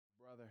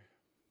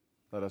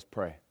Let us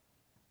pray.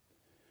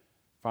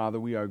 Father,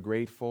 we are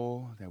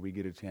grateful that we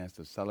get a chance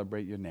to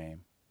celebrate your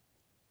name.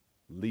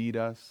 Lead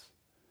us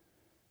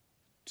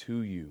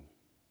to you.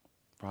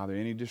 Father,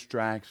 any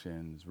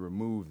distractions,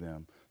 remove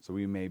them so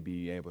we may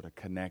be able to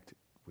connect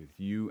with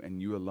you and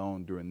you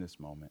alone during this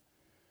moment.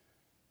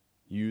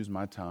 Use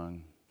my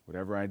tongue.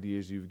 Whatever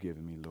ideas you've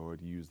given me,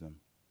 Lord, use them.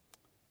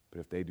 But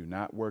if they do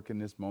not work in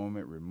this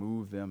moment,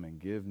 remove them and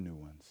give new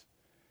ones.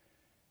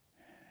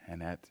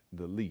 And at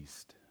the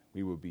least,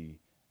 we will be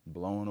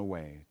blown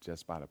away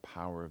just by the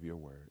power of your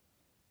word.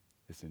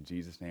 It's in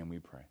Jesus' name we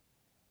pray.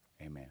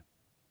 Amen.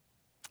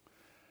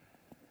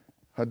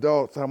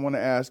 Adults, I want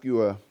to ask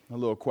you a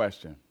little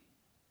question.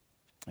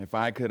 If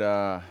I could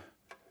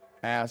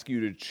ask you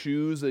to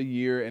choose a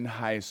year in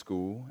high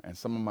school, and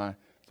some of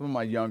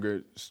my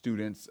younger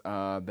students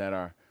that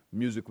are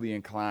musically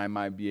inclined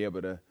might be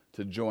able to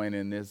join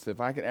in this.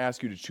 If I could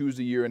ask you to choose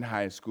a year in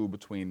high school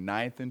between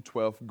 9th and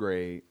 12th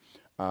grade,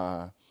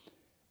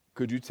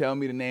 could you tell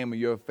me the name of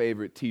your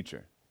favorite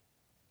teacher?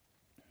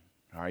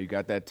 All right, you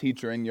got that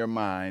teacher in your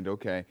mind.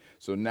 Okay,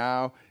 so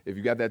now if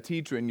you got that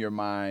teacher in your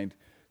mind,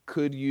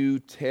 could you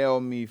tell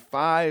me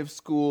 5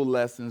 school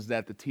lessons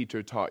that the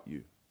teacher taught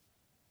you?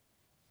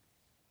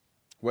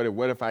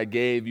 What if I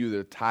gave you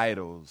the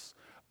titles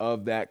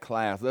of that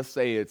class? Let's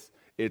say it's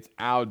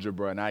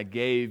algebra, and I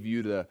gave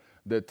you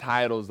the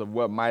titles of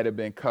what might have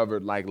been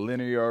covered, like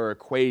linear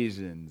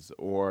equations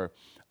or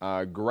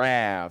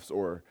graphs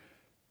or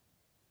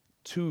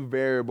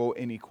two-variable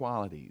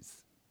inequalities.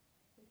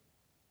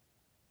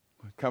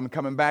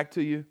 Coming back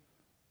to you?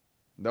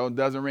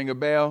 Doesn't ring a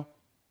bell?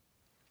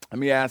 Let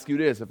me ask you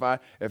this. If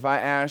I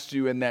asked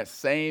you in that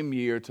same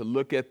year to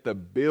look at the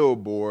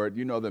Billboard,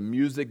 the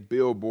music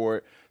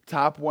Billboard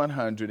Top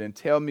 100, and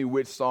tell me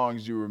which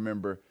songs you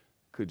remember,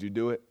 could you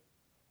do it?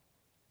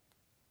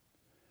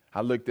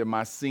 I looked at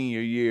my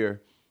senior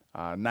year,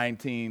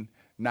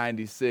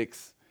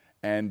 1996,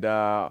 and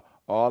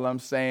all I'm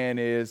saying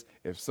is,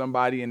 if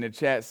somebody in the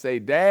chat say,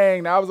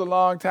 dang, that was a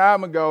long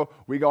time ago,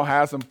 we're going to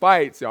have some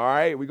fights, all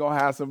right? We're going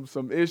to have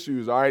some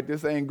issues, all right?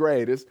 This ain't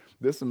great. This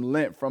some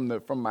lint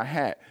from my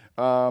hat.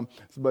 But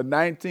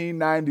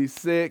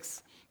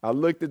 1996, I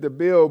looked at the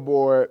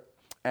Billboard,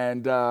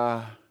 and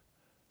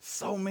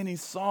so many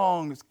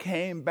songs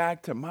came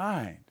back to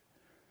mind.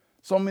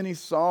 So many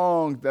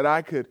songs that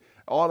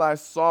all I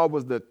saw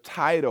was the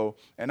title,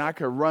 and I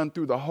could run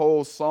through the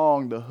whole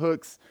song, the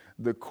hooks,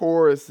 the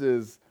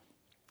choruses.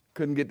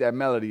 Couldn't get that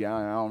melody.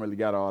 I don't really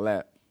got all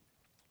that.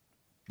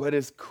 But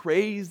it's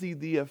crazy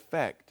the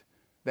effect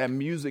that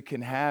music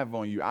can have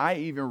on you. I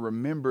even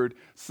remembered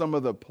some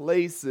of the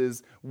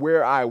places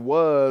where I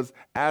was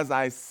as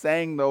I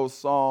sang those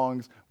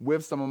songs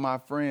with some of my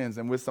friends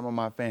and with some of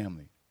my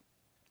family.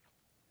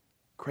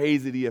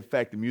 Crazy the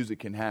effect the music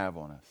can have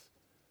on us.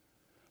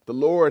 The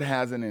Lord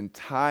has an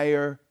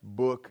entire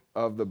book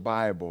of the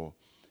Bible.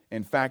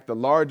 In fact, the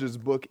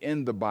largest book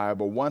in the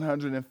Bible,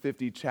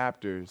 150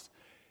 chapters,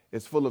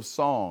 is full of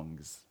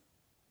songs.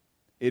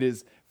 It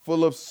is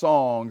full of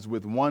songs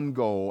with one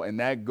goal, and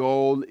that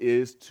goal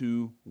is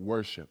to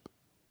worship.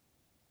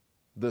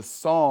 The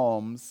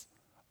Psalms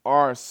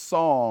are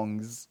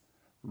songs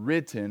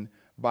written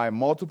by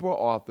multiple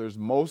authors,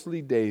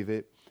 mostly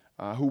David,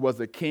 who was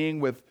a king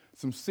with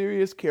some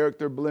serious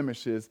character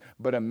blemishes,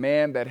 but a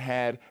man that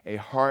had a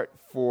heart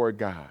for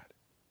God.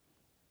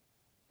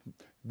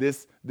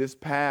 This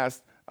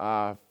past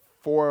 4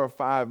 or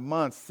 5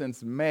 months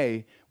since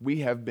May, we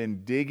have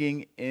been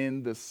digging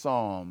in the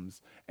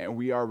Psalms, and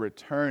we are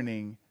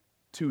returning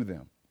to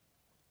them.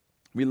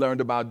 We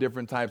learned about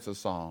different types of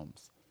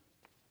Psalms,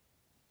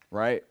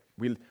 right?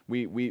 We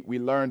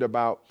learned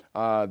about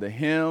the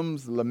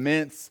hymns,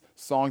 laments,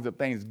 songs of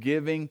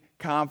thanksgiving,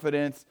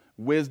 confidence,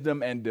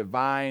 wisdom, and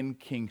divine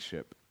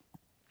kingship.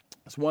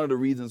 It's one of the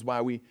reasons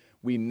why we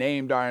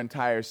named our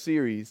entire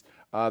series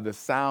the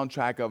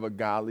soundtrack of a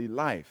godly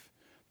life,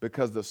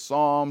 because the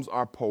Psalms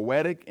are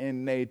poetic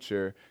in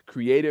nature,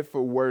 created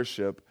for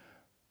worship,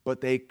 but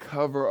they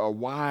cover a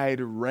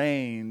wide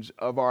range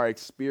of our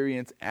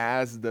experience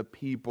as the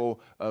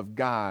people of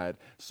God.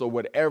 So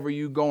whatever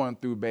you're going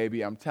through,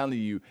 baby, I'm telling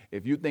you,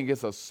 if you think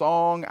it's a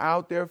song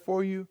out there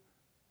for you,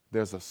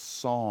 there's a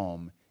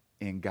psalm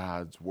in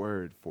God's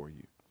word for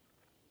you.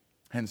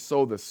 And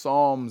so the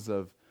Psalms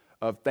of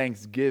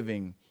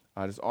thanksgiving,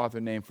 this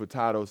author named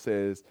Furtado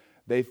says,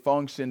 they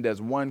functioned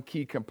as one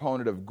key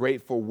component of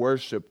grateful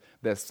worship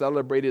that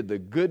celebrated the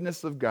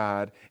goodness of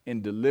God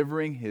in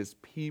delivering his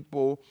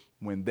people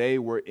when they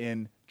were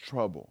in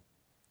trouble.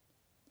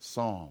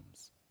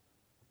 Psalms.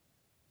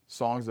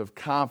 Songs of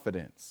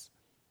confidence.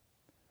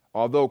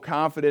 Although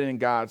confident in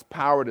God's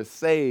power to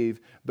save,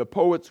 the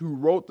poets who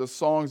wrote the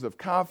songs of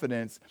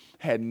confidence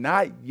had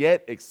not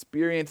yet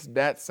experienced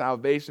that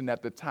salvation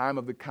at the time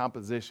of the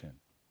composition.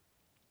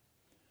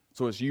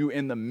 So it's you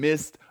in the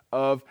midst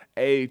of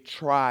a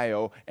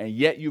trial, and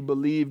yet you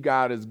believe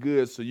God is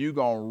good, so you're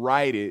going to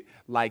write it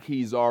like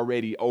he's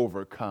already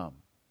overcome.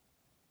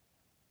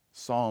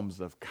 Psalms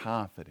of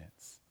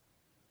confidence.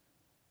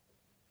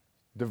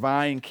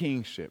 Divine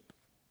kingship.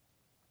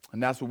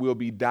 And that's what we'll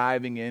be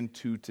diving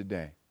into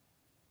today.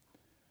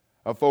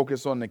 A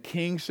focus on the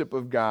kingship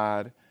of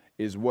God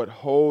is what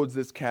holds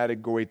this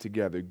category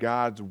together.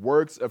 God's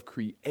works of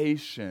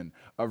creation,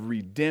 of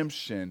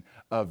redemption,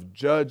 of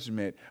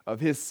judgment,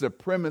 of his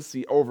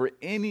supremacy over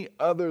any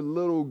other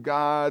little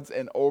gods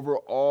and over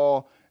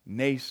all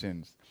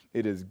nations.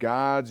 It is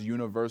God's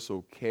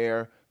universal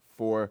care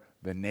for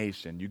the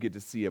nation. You get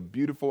to see a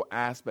beautiful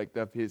aspect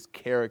of his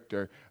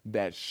character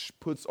that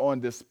puts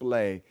on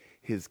display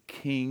his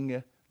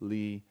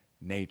kingly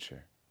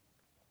nature.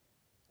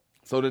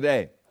 So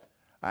today,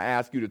 I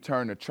ask you to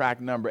turn to track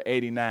number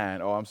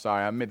 89. Oh, I'm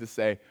sorry. I meant to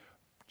say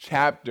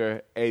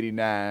chapter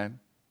 89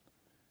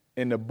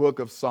 in the book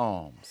of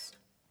Psalms.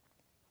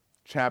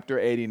 Chapter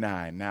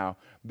 89. Now,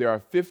 there are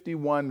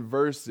 51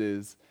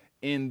 verses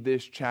in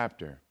this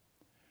chapter.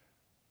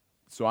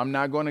 So I'm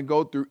not going to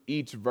go through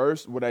each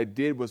verse. What I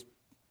did was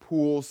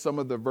pool some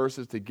of the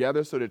verses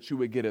together so that you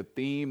would get a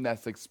theme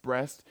that's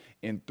expressed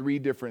in 3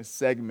 different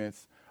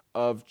segments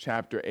of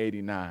chapter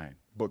 89,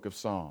 book of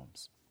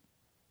Psalms.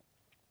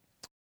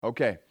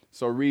 Okay,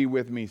 so read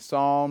with me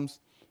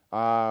Psalms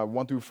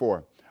 1 through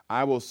 4.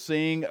 I will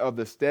sing of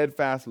the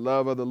steadfast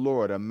love of the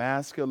Lord, a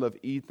maskil of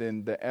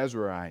Ethan the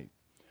Ezraite.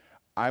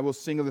 I will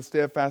sing of the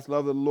steadfast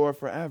love of the Lord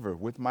forever.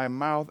 With my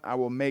mouth I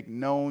will make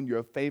known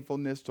your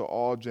faithfulness to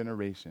all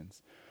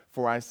generations.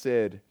 For I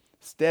said,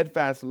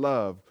 steadfast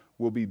love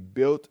will be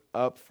built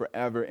up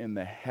forever in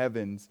the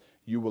heavens.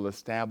 You will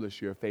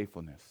establish your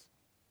faithfulness.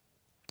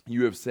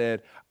 You have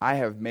said, I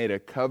have made a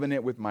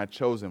covenant with my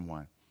chosen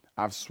one.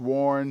 I've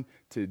sworn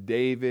to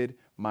David,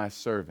 my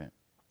servant.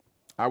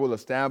 I will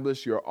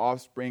establish your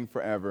offspring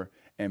forever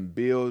and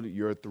build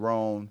your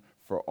throne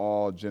for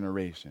all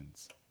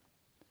generations.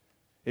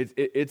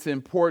 It's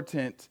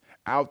important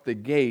out the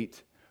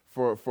gate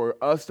for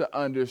us to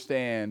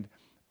understand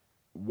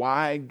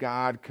why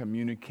God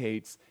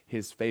communicates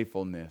his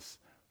faithfulness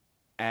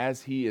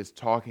as he is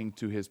talking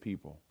to his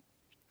people.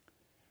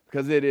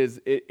 Because it is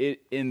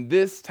in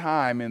this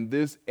time, in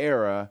this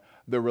era,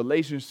 the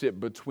relationship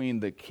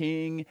between the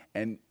king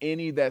and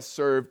any that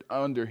served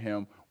under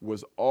him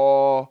was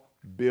all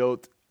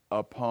built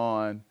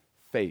upon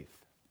faith.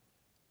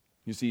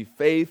 You see,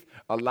 faith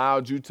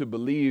allowed you to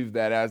believe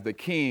that as the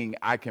king,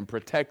 I can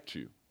protect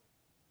you.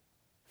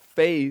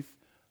 Faith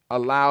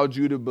allowed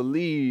you to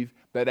believe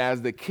that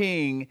as the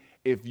king,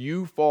 if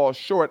you fall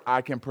short,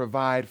 I can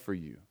provide for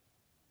you.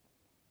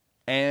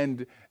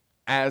 And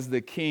as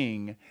the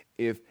king,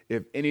 if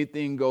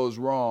anything goes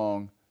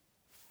wrong,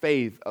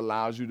 faith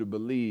allows you to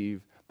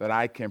believe that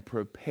I can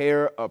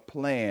prepare a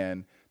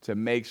plan to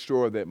make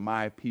sure that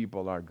my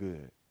people are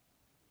good.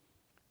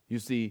 You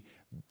see,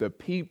 the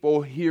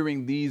people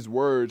hearing these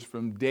words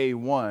from day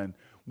one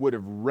would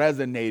have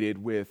resonated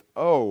with,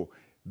 oh,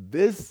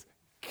 this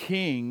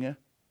king-like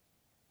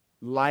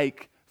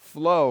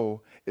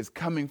flow is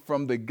coming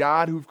from the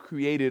God who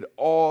created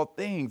all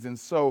things. And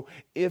so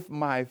if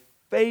my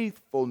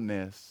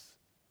faithfulness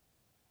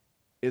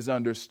is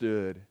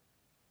understood,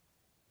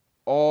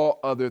 all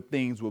other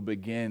things will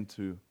begin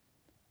to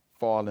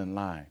fall in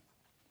line.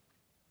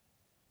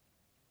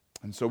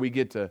 And so we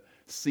get to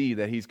see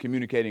that he's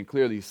communicating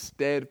clearly.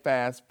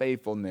 Steadfast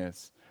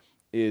faithfulness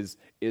is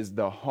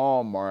the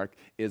hallmark,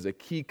 is a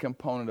key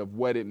component of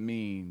what it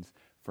means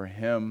for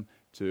him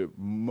to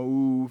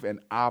move and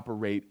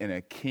operate in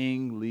a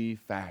kingly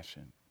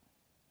fashion.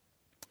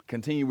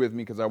 Continue with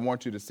me because I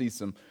want you to see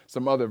some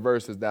other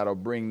verses that'll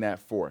bring that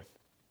forth.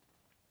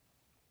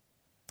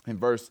 In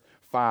verse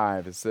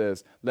 5, it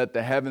says, let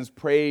the heavens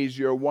praise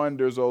your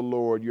wonders, O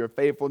Lord. Your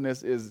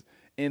faithfulness is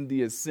in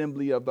the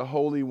assembly of the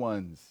holy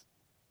ones.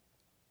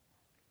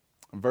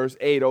 Verse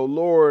 8, O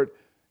Lord,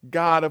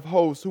 God of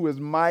hosts, who is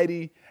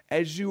mighty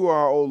as you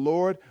are, O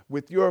Lord,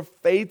 with your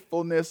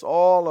faithfulness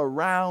all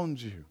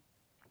around you.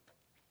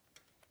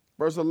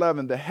 Verse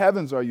 11, the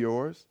heavens are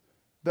yours,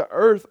 the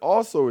earth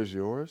also is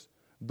yours,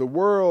 the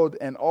world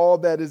and all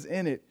that is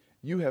in it,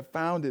 you have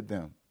founded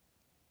them.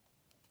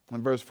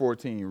 In verse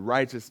 14,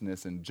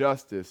 righteousness and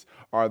justice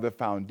are the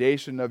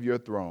foundation of your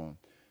throne.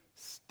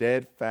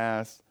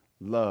 Steadfast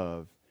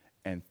love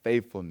and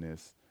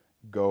faithfulness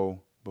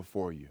go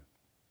before you.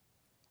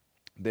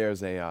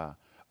 There's a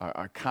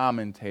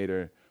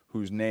commentator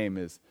whose name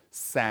is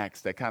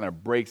Sachs that kind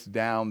of breaks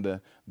down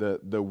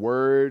the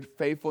word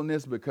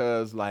faithfulness,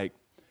 because like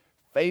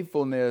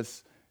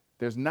faithfulness,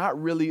 there's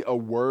not really a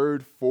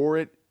word for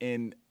it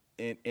in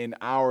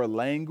our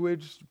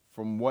language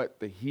from what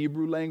the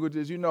Hebrew language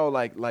is. You know,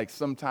 like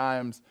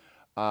sometimes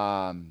you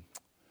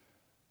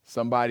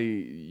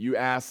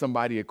ask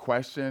somebody a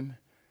question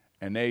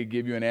and they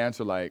give you an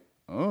answer like,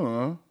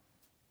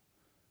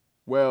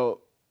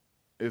 well,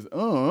 is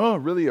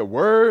really a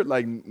word?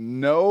 Like,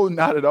 no,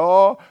 not at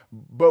all.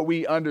 But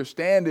we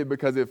understand it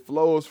because it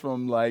flows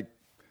from like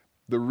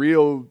the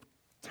real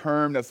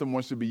term that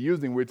someone should be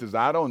using, which is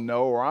I don't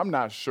know, or I'm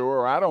not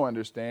sure, or I don't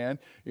understand.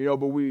 You know,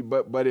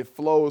 but it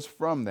flows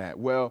from that.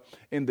 Well,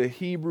 in the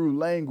Hebrew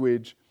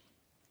language,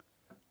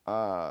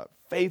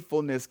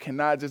 faithfulness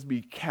cannot just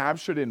be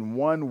captured in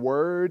one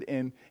word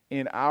in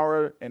in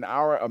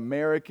our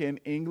American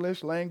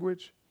English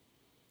language,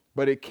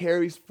 but it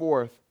carries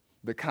forth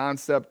the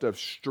concept of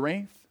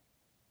strength,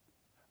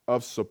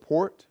 of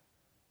support,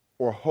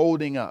 or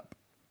holding up.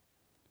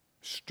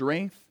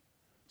 Strength,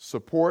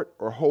 support,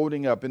 or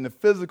holding up. In the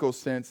physical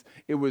sense,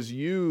 it was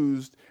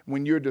used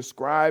when you're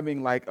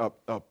describing like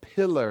a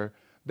pillar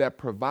that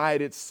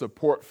provided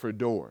support for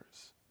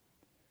doors.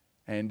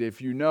 And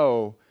if you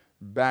know,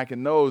 back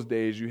in those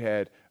days, you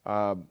had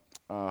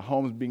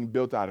homes being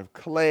built out of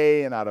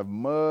clay and out of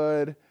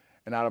mud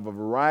and out of a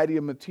variety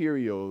of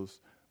materials,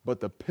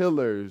 but the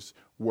pillars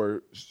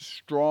were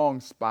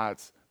strong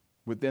spots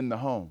within the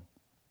home.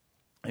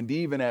 And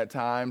even at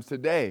times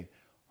today,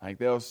 like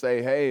they'll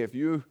say, hey, if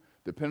you,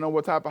 depending on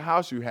what type of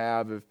house you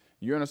have, if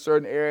you're in a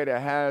certain area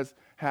that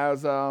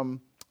has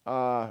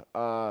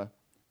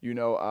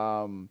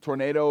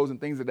tornadoes and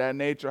things of that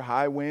nature,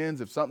 high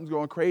winds, if something's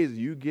going crazy,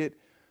 you get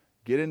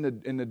in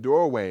the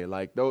doorway.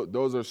 Like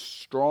those are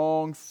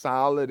strong,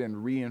 solid,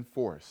 and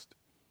reinforced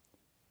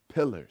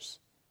pillars.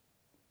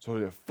 So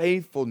the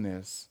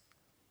faithfulness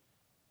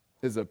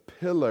is a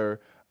pillar,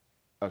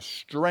 a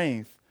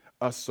strength,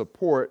 a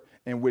support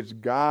in which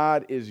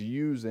God is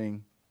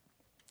using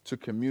to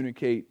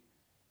communicate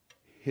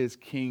his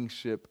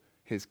kingship,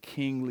 his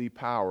kingly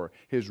power,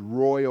 his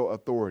royal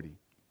authority.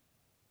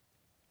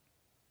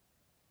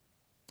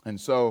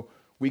 And so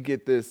we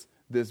get this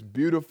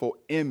beautiful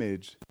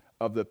image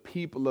of the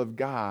people of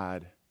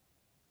God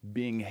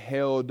being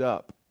held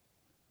up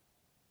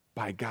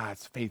by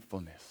God's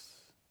faithfulness,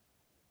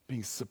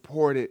 being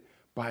supported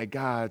by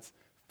God's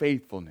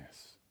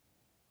faithfulness.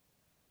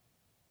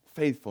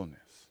 Faithfulness.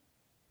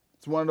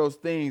 It's one of those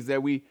things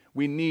that we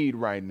need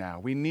right now.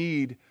 We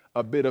need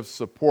a bit of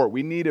support.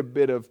 We need a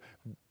bit of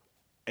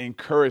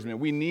encouragement.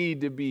 We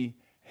need to be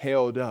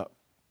held up.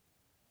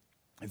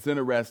 It's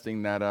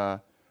interesting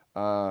that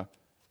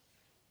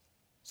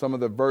some of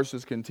the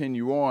verses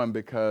continue on,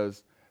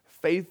 because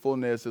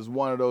faithfulness is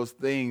one of those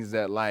things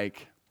that,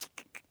 like,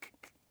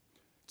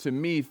 to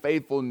me,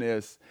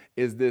 faithfulness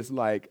is this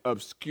like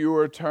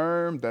obscure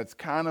term that's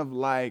kind of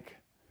like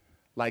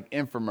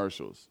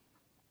infomercials.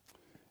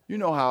 You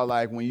know how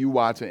like when you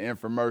watch an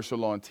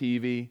infomercial on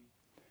TV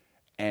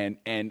and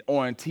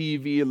on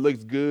TV it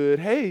looks good.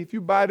 Hey, if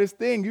you buy this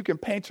thing, you can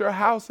paint your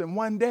house in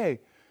one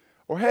day.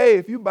 Or hey,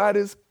 if you buy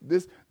this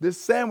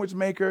sandwich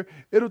maker,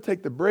 it'll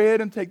take the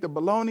bread and take the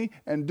bologna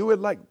and do it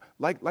like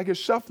it's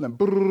shuffling.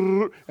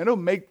 And it'll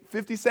make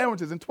 50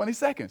 sandwiches in 20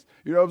 seconds.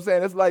 You know what I'm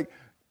saying? It's like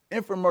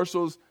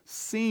infomercials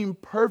seem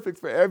perfect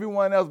for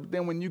everyone else, but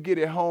then when you get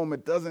it home,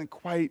 it doesn't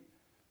quite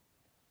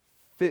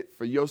fit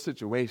for your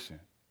situation.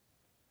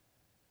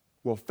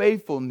 Well,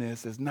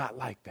 faithfulness is not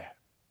like that.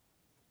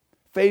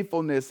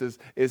 Faithfulness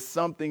is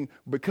something,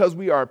 because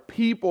we are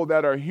people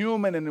that are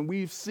human and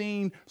we've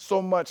seen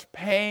so much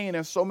pain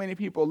and so many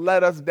people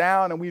let us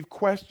down and we've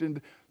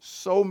questioned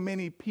so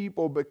many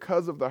people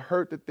because of the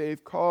hurt that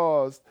they've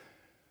caused.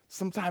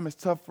 Sometimes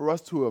it's tough for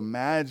us to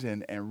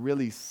imagine and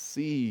really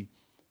see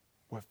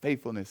what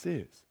faithfulness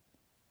is.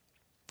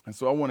 And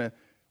so I want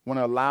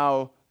to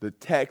allow the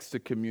text to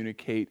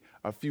communicate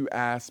a few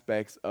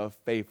aspects of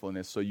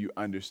faithfulness so you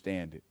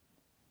understand it.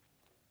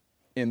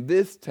 In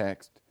this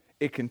text,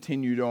 it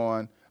continued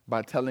on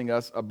by telling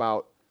us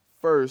about,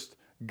 first,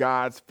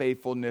 God's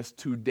faithfulness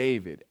to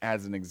David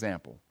as an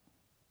example.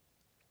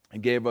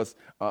 It gave us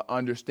an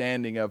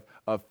understanding of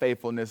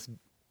faithfulness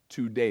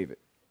to David.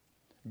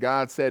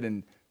 God said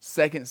in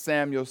 2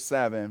 Samuel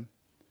 7,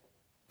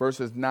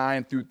 verses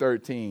 9 through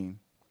 13,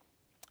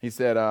 he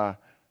said,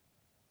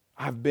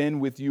 I've been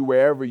with you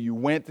wherever you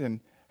went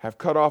and have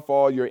cut off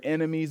all your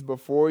enemies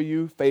before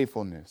you.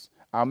 Faithfulness.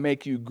 I'll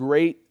make you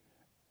great.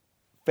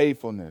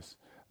 Faithfulness.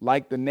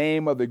 Like the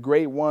name of the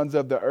great ones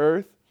of the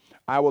earth,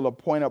 I will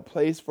appoint a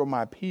place for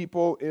my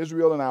people,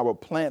 Israel, and I will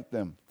plant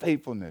them.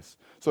 Faithfulness.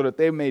 So that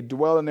they may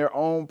dwell in their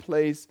own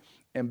place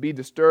and be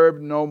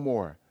disturbed no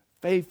more.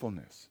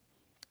 Faithfulness.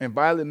 And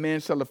violent men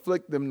shall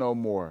afflict them no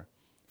more.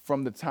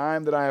 From the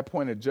time that I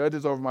appointed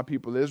judges over my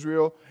people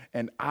Israel,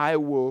 and I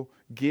will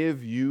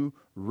give you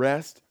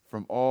rest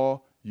from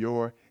all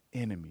your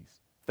enemies.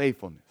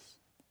 Faithfulness.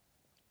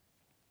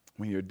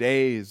 When your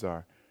days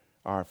are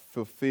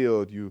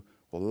fulfilled, you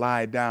will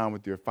lie down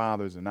with your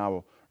fathers, and I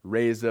will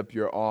raise up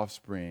your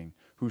offspring,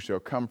 who shall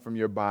come from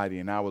your body,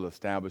 and I will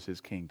establish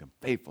his kingdom.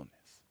 Faithfulness.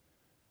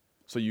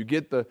 So you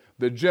get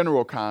the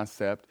general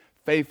concept,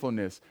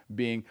 faithfulness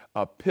being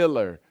a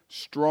pillar,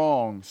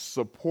 strong,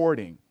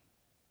 supporting,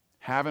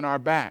 having our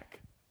back,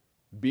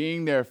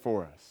 being there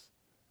for us,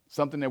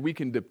 something that we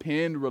can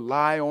depend,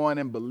 rely on,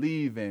 and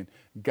believe in,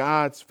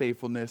 God's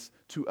faithfulness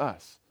to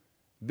us.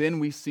 Then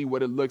we see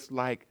what it looks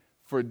like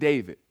for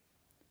David.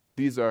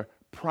 These are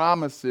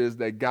promises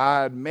that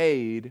God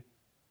made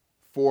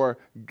for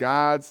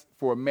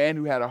a man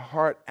who had a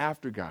heart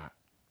after God.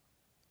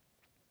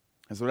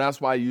 And so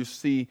that's why you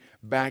see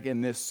back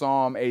in this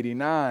Psalm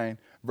 89,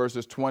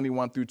 verses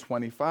 21 through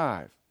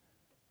 25,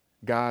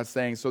 God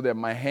saying, so that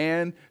my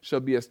hand shall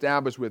be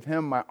established with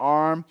him, my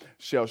arm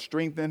shall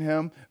strengthen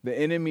him, the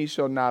enemy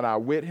shall not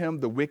outwit him,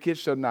 the wicked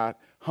shall not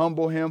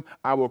humble him.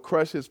 I will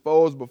crush his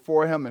foes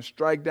before him and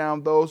strike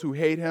down those who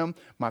hate him.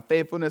 My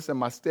faithfulness and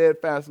my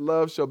steadfast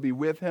love shall be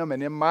with him,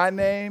 and in my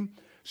name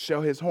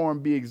shall his horn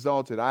be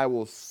exalted. I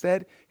will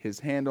set his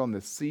hand on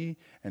the sea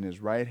and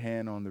his right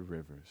hand on the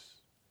rivers.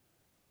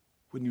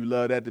 Wouldn't you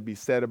love that to be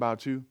said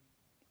about you?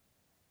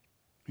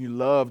 You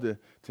love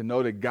to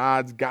know that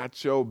God's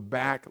got your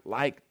back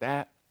like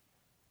that.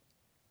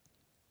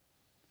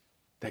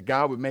 That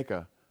God would make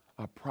a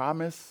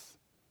promise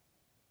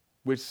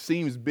which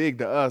seems big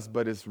to us,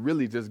 but it's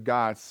really just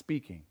God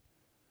speaking.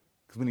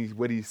 Because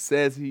what he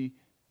says he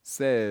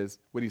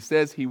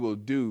will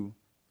do,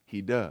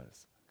 he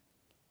does.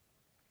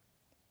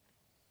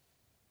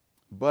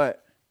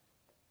 But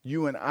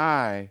you and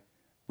I,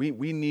 we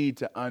need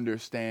to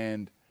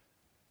understand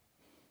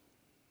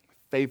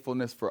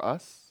faithfulness for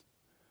us,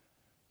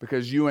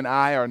 because you and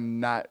I are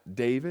not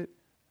David.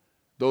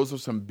 Those are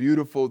some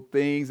beautiful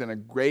things and a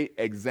great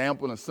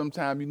example. And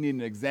sometimes you need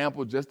an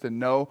example just to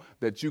know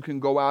that you can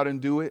go out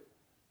and do it.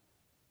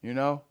 You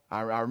know,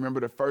 I remember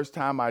the first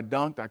time I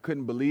dunked, I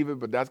couldn't believe it,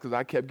 but that's because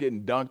I kept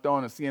getting dunked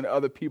on and seeing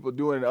other people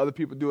do it and other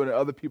people do it and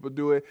other people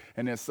do it.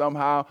 And then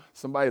somehow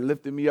somebody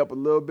lifted me up a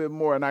little bit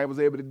more and I was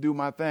able to do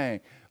my thing.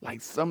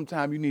 Like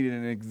sometimes you need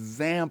an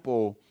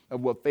example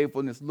of what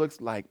faithfulness looks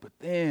like. But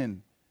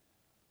then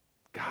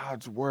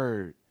God's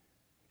word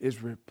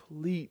is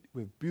replete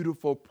with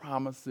beautiful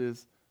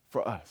promises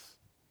for us.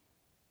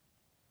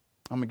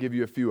 I'm going to give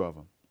you a few of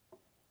them.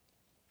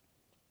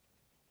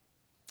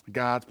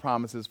 God's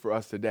promises for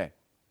us today.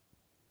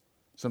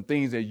 Some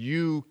things that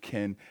you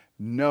can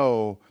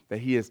know that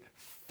he is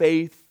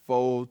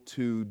faithful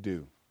to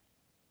do.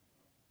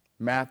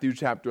 Matthew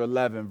chapter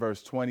 11,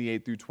 verse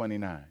 28 through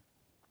 29.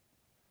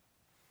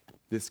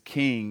 This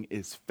king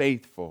is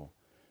faithful.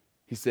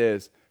 He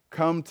says,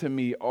 "Come to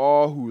me,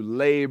 all who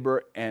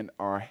labor and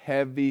are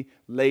heavy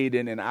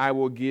laden, and I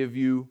will give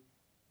you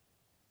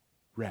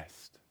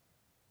rest.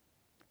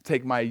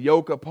 Take my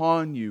yoke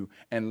upon you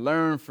and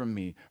learn from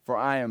me, for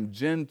I am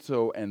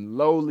gentle and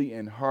lowly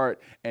in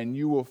heart, and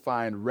you will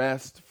find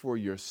rest for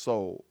your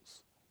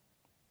souls."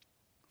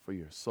 For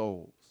your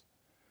souls.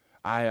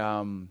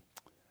 I'm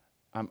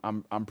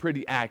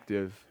pretty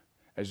active,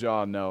 as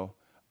y'all know.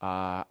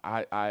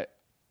 I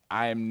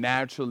am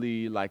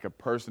naturally like a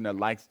person that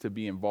likes to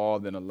be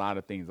involved in a lot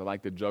of things. I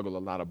like to juggle a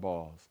lot of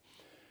balls.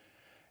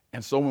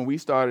 And so when we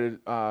started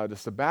the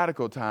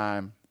sabbatical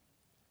time,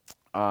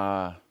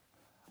 I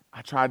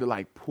tried to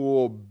like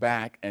pull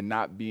back and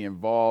not be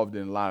involved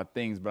in a lot of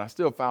things, but I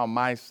still found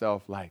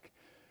myself like,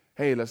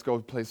 hey, let's go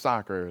play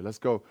soccer. Let's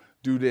go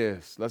do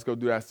this. Let's go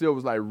do that. I still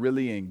was like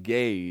really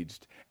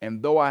engaged.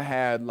 And though I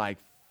had like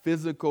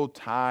physical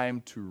time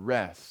to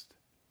rest,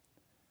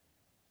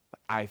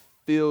 I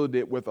filled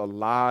it with a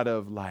lot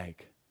of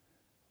like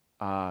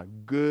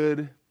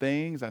good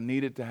things. I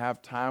needed to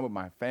have time with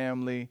my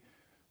family,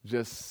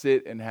 just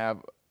sit and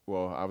have,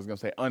 well, I was going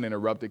to say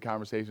uninterrupted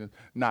conversations.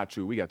 Not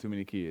true. We got too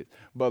many kids.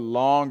 But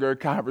longer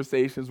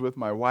conversations with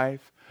my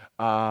wife.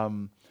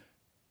 I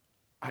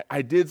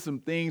did some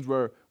things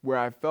where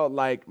I felt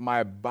like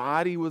my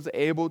body was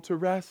able to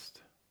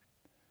rest.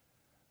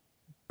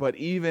 But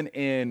even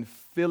in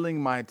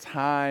filling my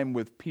time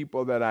with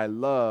people that I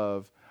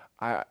love,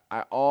 I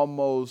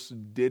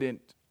almost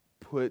didn't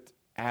put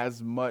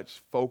as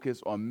much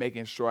focus on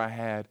making sure I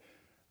had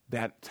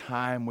that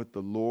time with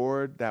the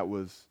Lord that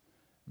was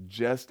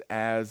just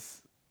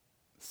as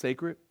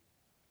sacred.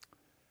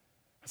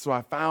 So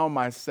I found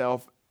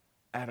myself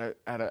at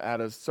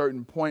a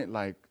certain point,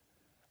 like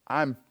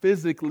I'm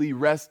physically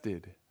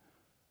rested,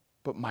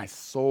 but my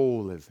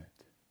soul isn't.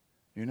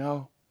 You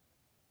know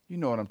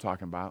what I'm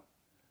talking about.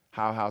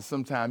 How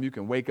sometimes you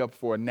can wake up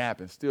for a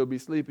nap and still be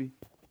sleepy.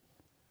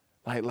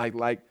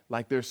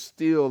 Like there's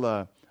still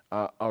a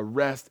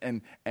rest,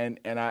 and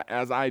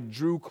as I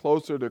drew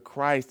closer to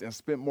Christ and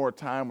spent more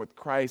time with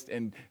Christ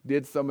and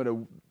did some of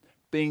the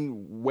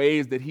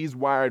ways that he's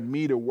wired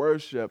me to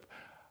worship,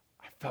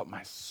 I felt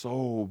my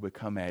soul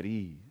become at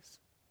ease.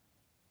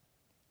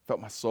 Felt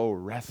my soul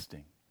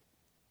resting.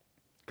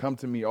 "Come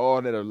to me,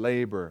 all that are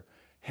labor,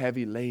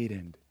 heavy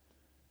laden.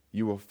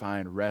 You will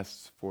find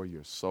rest for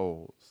your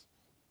souls."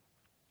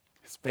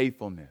 His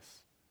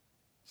faithfulness.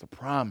 It's a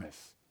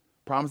promise.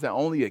 Promise that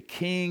only a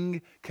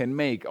king can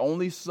make.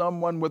 Only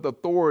someone with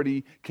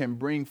authority can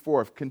bring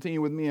forth.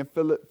 Continue with me in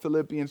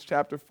Philippians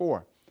chapter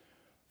 4,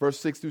 verse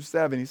 6 through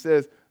 7. He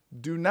says,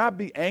 "Do not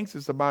be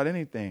anxious about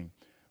anything,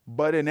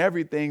 but in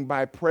everything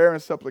by prayer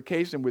and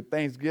supplication with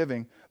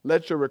thanksgiving,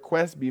 let your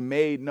requests be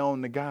made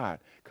known to God."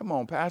 Come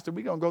on, Pastor,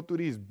 we're going to go through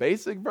these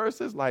basic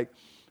verses. Like,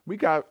 we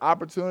got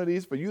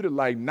opportunities for you to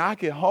like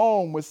knock it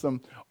home with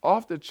some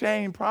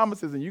off-the-chain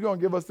promises, and you're going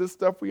to give us this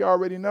stuff we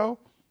already know?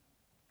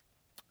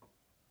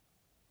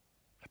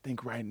 I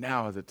think right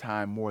now is a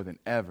time more than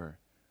ever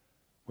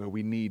where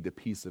we need the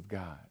peace of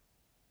God.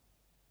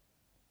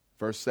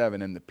 Verse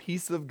 7, "And the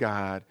peace of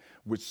God,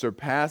 which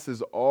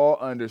surpasses all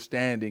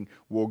understanding,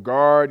 will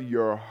guard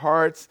your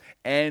hearts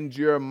and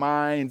your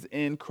minds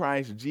in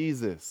Christ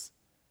Jesus."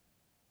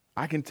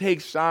 I can take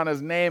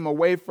Shauna's name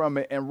away from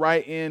it and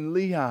write in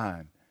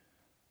Leon.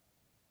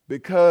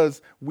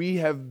 because we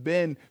have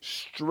been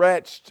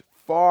stretched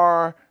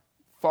far,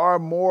 far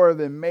more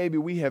than maybe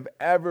we have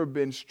ever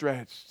been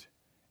stretched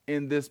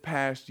in this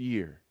past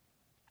year,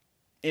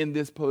 in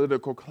this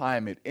political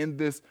climate, in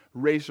this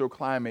racial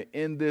climate,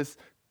 in this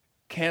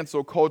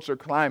cancel culture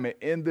climate,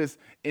 in this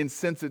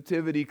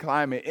insensitivity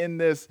climate, in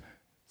this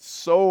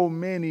so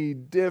many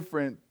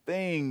different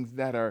things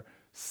that are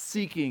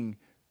seeking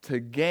to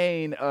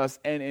gain us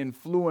and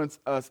influence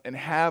us and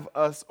have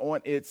us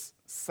on its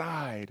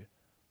side.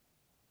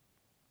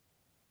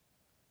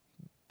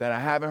 That I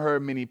haven't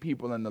heard many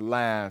people in the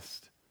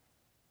last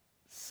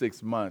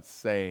 6 months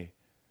say,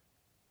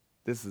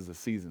 this is a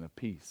season of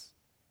peace.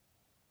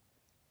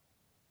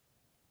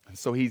 And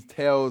so he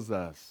tells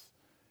us,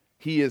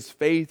 he is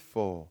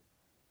faithful,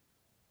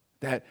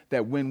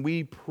 that when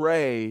we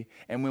pray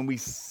and when we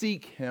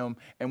seek him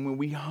and when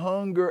we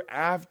hunger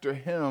after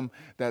him,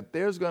 that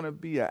there's going to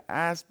be an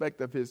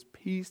aspect of his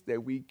peace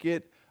that we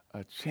get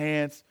a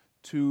chance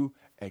to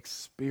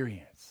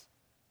experience.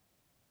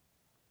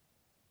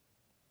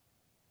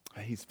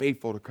 He's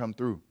faithful to come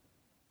through.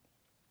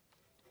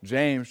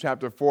 James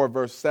chapter 4,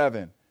 verse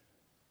 7.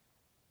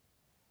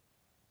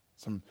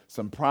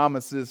 Some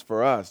promises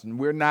for us. And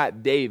we're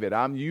not David.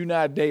 You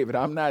not David.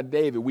 I'm not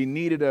David. We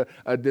needed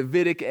a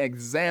Davidic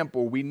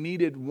example. We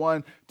needed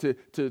one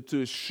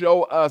to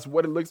show us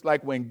what it looks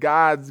like when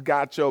God's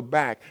got your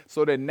back.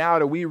 So that now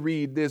that we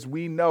read this,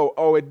 we know,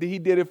 he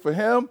did it for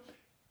him.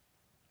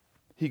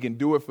 He can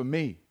do it for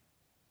me.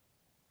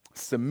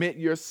 Submit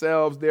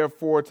yourselves,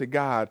 therefore, to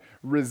God.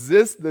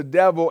 Resist the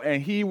devil,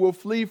 and he will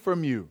flee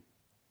from you.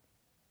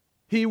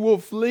 He will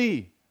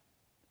flee.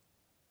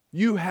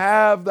 You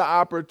have the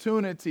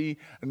opportunity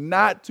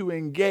not to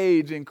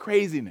engage in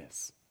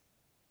craziness,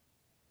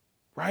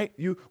 right?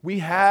 We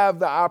have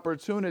the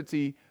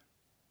opportunity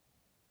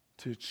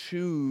to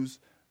choose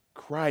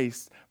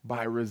Christ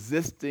by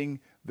resisting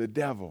the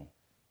devil.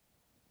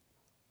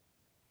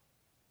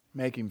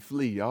 Make him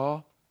flee,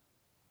 y'all.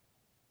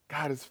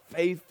 God is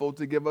faithful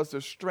to give us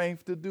the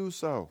strength to do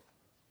so.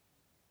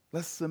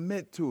 Let's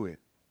submit to it.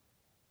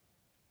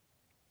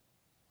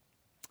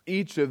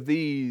 Each of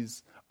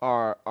these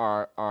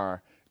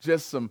are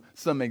just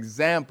some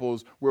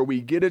examples where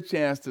we get a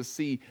chance to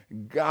see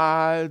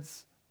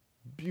God's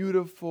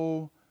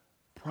beautiful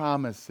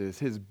promises,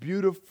 his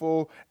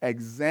beautiful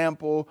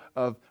example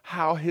of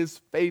how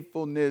his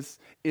faithfulness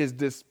is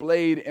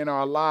displayed in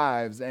our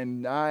lives.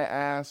 And I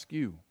ask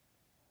you,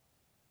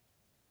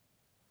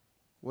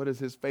 what does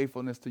his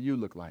faithfulness to you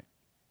look like?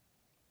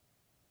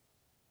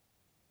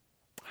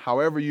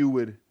 However you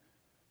would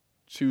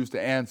choose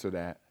to answer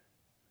that,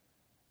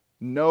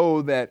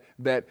 know that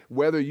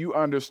whether you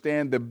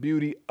understand the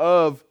beauty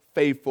of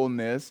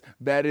faithfulness,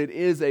 that it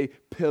is a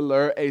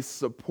pillar, a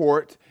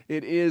support,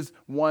 it is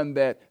one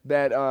that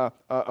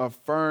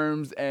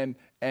affirms and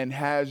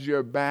has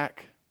your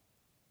back.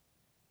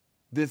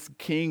 This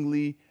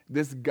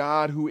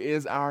God who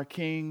is our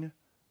King,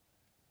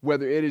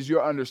 whether it is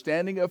your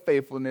understanding of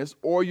faithfulness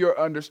or your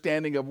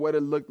understanding of what it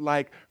looked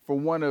like for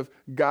one of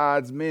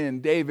God's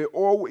men, David,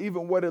 or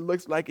even what it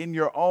looks like in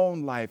your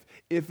own life,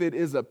 if it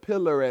is a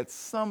pillar at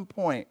some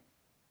point,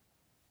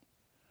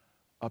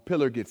 a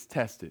pillar gets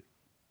tested.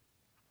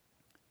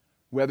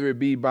 Whether it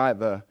be by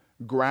the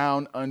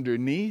ground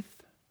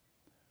underneath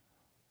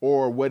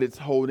or what it's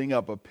holding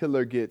up, a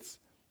pillar gets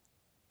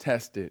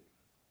tested.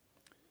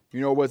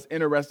 You know, what's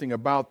interesting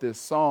about this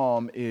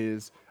psalm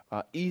is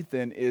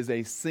Ethan is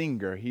a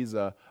singer. He's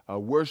a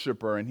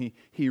worshiper, and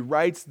he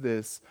writes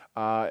this,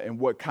 and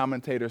what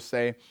commentators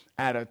say,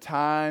 at a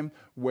time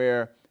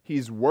where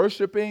he's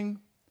worshiping,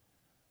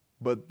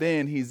 but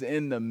then he's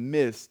in the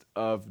midst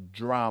of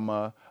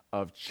drama,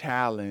 of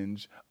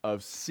challenge,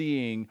 of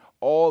seeing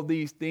all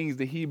these things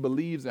that he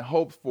believes and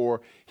hopes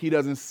for. He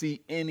doesn't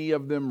see any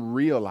of them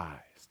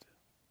realized.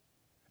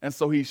 And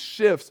so he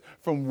shifts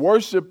from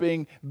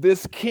worshiping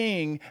this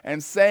king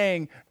and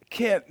saying,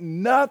 can't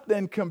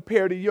nothing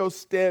compare to your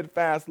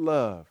steadfast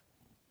love.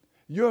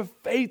 Your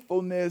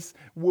faithfulness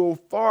will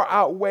far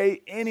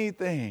outweigh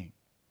anything.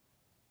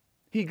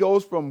 He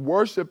goes from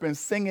worship and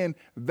singing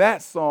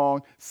that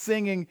song,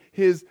 singing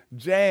his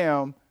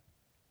jam,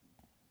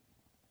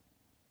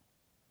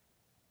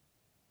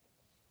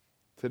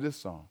 to this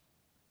song.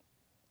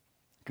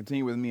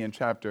 Continue with me in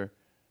chapter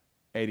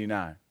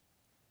 89.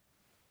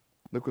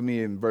 Look with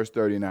me in verse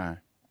 39.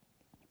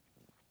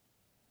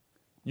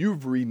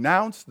 You've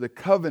renounced the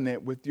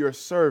covenant with your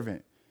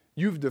servant.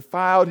 You've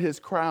defiled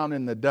his crown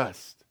in the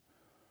dust.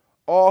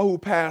 All who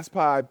pass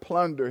by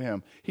plunder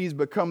him. He's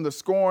become the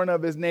scorn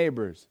of his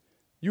neighbors.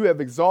 You have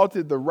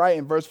exalted the right,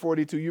 in verse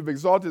 42, you've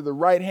exalted the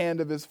right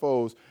hand of his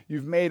foes.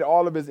 You've made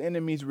all of his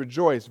enemies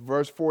rejoice.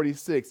 Verse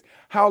 46,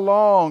 how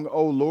long,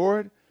 O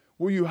Lord,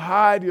 will you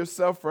hide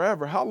yourself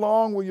forever? How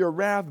long will your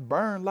wrath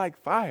burn like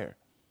fire?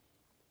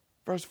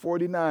 Verse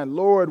 49,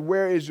 Lord,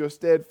 where is your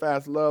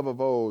steadfast love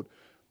of old,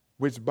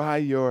 which by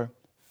your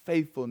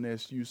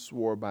faithfulness you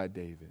swore by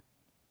David?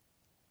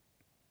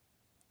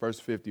 Verse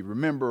 50,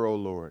 remember, O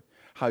Lord,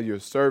 how your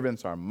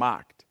servants are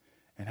mocked,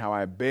 and how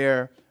I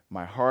bear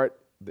my heart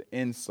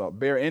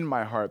bear in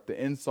my heart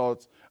the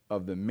insults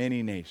of the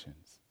many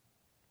nations.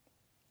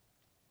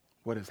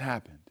 What has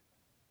happened?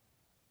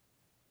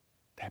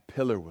 That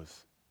pillar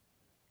was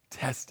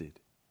tested.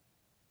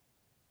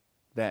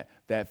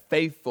 That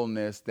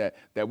faithfulness that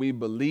we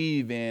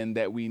believe in,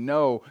 that we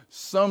know,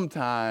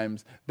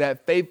 sometimes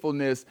that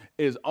faithfulness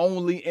is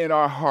only in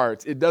our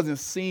hearts. It doesn't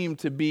seem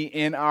to be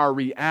in our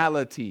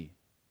reality.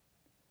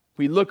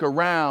 We look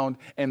around,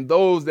 and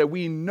those that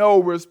we know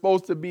we're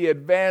supposed to be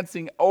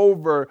advancing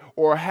over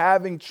or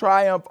having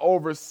triumph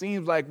over,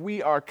 seems like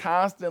we are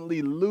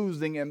constantly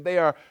losing and they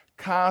are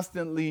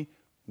constantly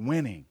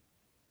winning.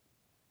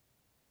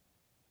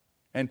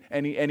 And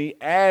he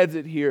adds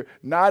it here,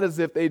 not as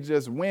if they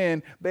just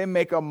win, they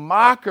make a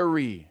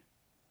mockery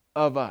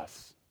of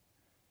us.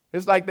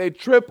 It's like they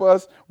trip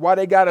us while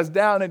they got us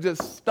down and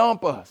just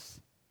stomp us.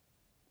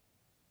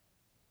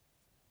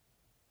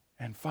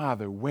 And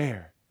Father,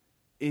 where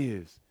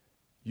is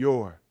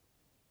your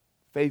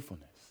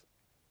faithfulness?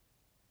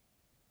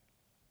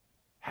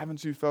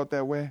 Haven't you felt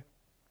that way?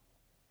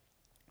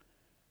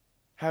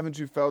 Haven't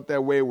you felt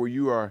that way where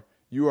you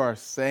are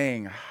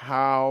saying,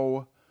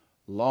 how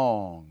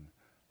long?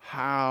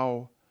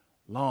 How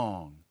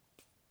long?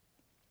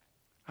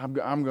 I'm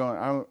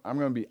going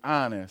to be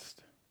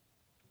honest.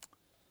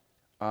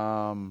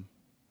 I've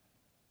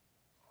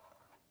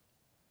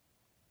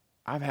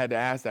had to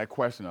ask that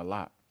question a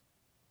lot.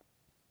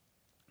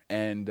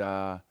 And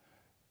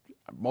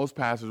most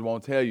pastors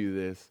won't tell you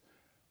this,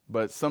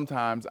 but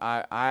sometimes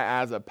I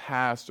as a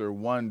pastor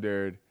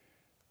wondered,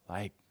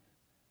 like,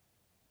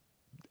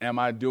 am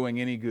I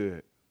doing any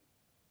good?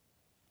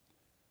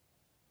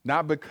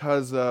 Not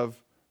because of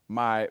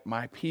my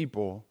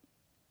people,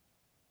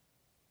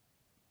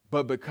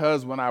 but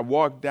because when I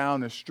walk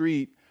down the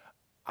street,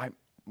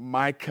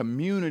 my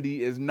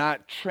community is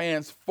not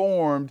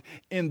transformed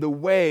in the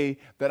way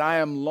that I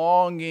am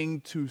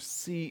longing to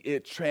see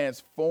it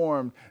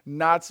transformed.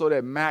 Not so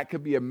that Matt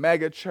could be a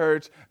mega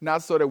church,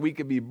 not so that we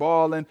could be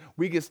balling.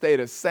 We could stay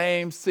the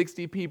same,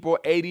 60 people,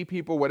 80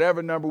 people,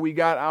 whatever number we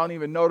got. I don't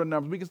even know the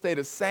numbers. We can stay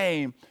the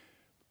same,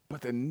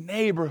 but the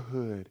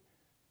neighborhood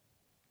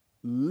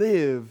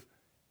live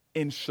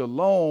in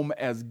shalom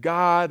as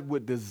God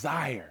would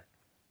desire.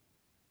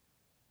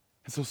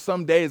 And so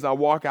some days I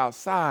walk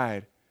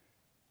outside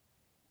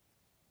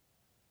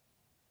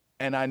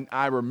and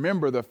I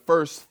remember the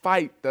first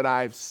fight that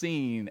I've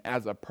seen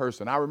as a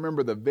person. I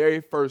remember the very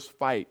first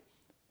fight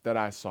that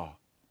I saw.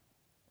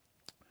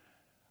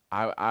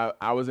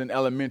 I was in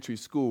elementary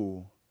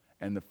school,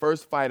 and the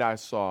first fight I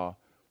saw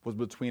was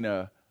between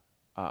a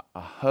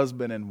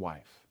husband and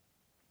wife.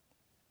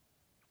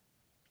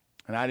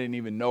 And I didn't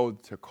even know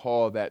to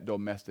call that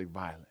domestic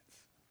violence.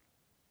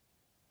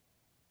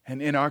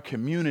 And in our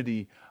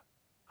community,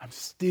 I'm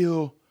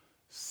still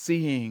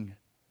seeing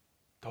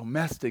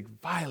domestic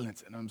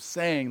violence. And I'm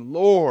saying,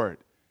 Lord,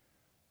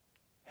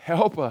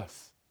 help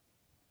us.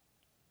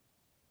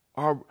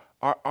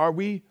 Are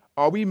we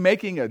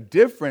making a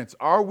difference?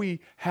 Are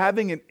we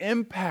having an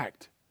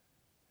impact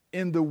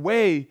in the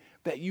way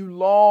that you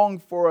long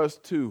for us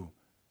to?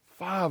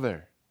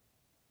 Father,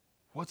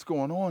 what's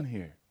going on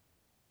here?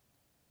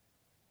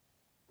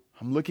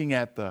 I'm looking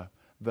at the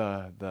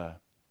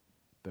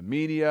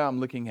media. I'm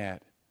looking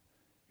at,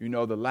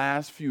 the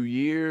last few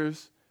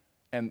years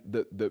and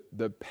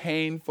the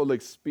painful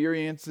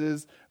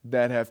experiences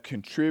that have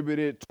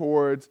contributed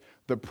towards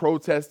the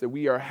protests that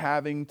we are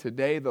having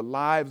today, the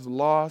lives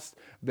lost,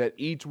 that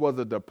each was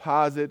a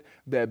deposit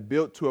that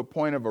built to a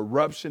point of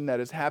eruption that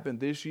has happened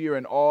this year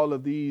in all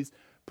of these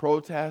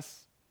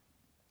protests.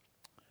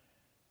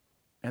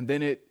 And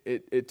then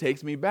it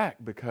takes me back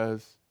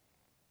because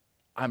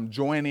I'm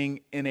joining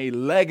in a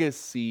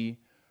legacy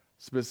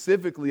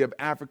specifically of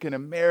African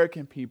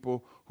American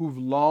people who've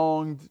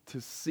longed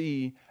to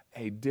see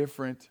a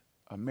different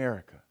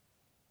America.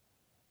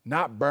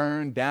 Not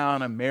burn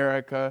down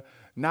America,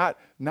 not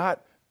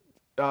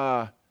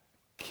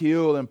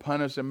kill and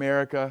punish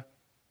America,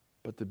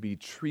 but to be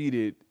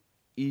treated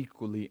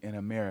equally in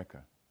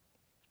America.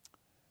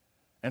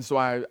 And so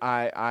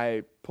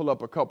I pull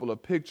up a couple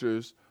of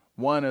pictures.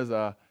 One is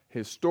a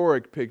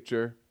historic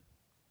picture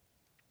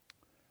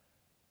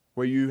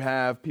where you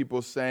have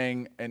people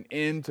saying an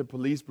end to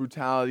police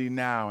brutality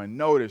now. And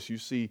notice you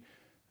see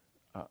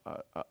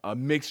a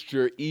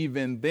mixture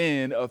even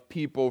then of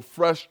people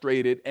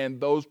frustrated,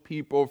 and those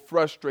people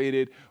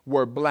frustrated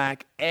were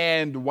black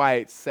and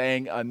white,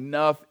 saying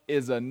enough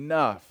is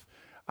enough.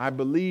 I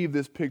believe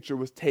this picture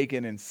was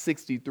taken in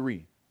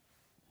 1963.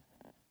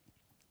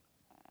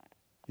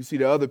 You see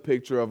the other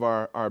picture of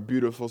our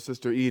beautiful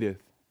sister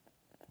Edith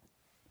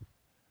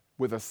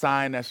with a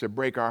sign that should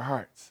break our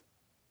hearts,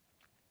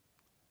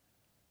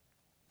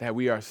 that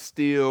we are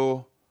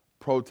still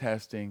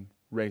protesting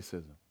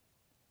racism.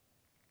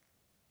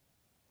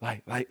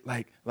 Like,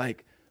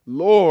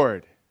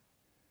 Lord,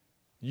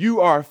 you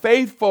are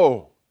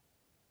faithful.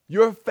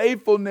 Your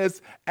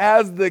faithfulness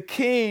as the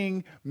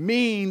king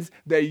means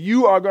that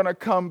you are going to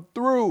come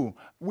through.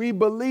 We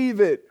believe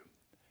it.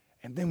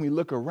 And then we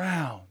look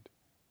around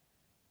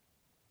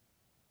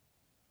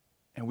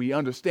And we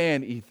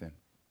understand Ethan.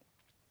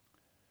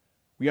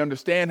 We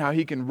understand how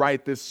he can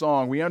write this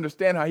song. We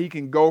understand how he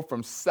can go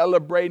from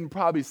celebrating,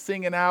 probably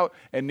singing out,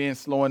 and then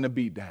slowing the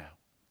beat down.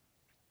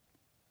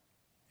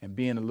 And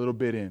being a little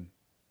bit in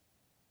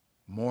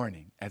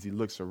mourning as he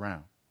looks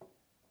around.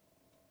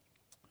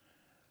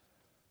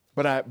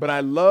 But I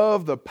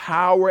love the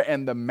power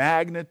and the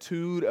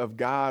magnitude of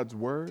God's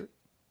word.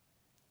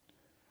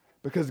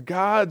 Because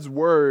God's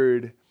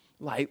word,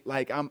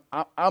 I'm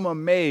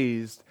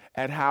amazed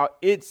at how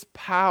its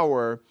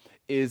power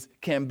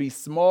can be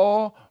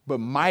small but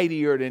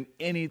mightier than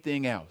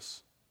anything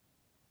else.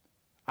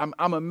 I'm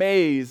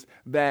amazed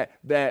that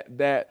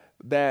I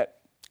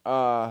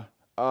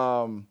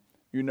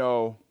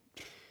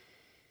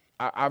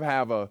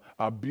have a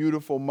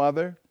beautiful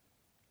mother,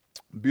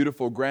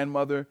 beautiful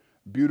grandmother,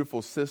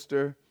 beautiful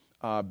sister,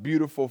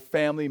 beautiful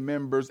family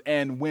members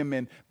and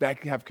women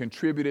that have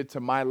contributed to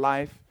my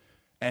life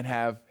and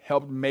have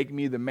helped make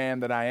me the man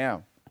that I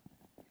am.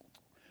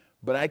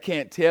 But I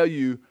can't tell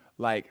you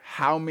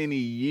how many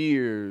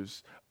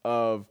years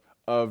of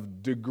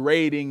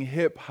degrading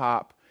hip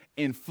hop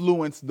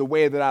influenced the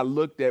way that I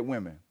looked at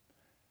women,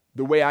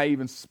 the way I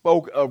even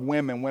spoke of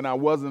women when I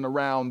wasn't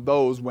around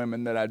those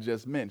women that I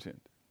just mentioned.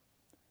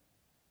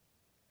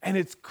 And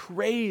it's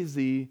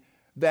crazy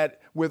that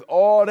with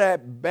all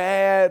that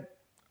bad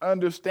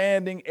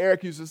understanding,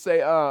 Eric used to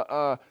say,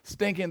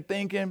 stinking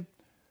thinking,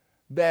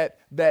 that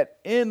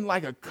in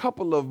a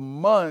couple of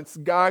months,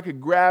 God could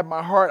grab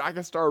my heart, I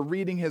could start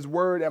reading his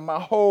word, and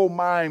my whole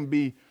mind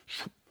be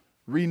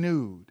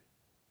renewed.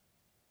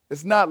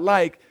 It's not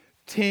like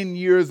 10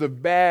 years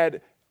of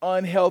bad,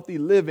 unhealthy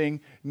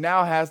living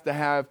now has to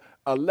have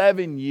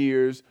 11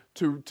 years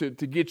to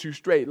get you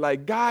straight.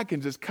 God can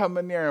just come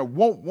in there and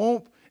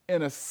whoop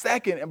in a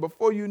second, and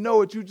before you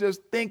know it, you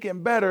just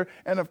thinking better.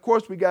 And of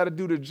course, we got to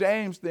do the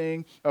James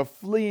thing of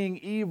fleeing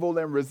evil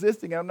and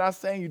resisting. And I'm not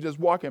saying you just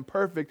walking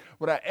perfect.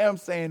 What I am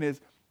saying is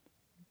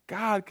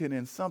God can,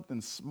 in something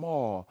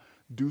small,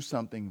 do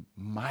something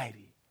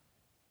mighty.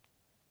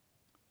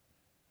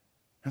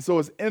 And so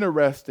it's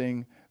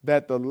interesting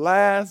that the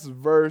last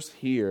verse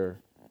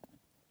here,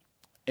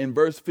 in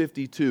verse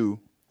 52,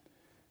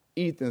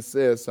 Ethan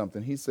says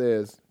something. He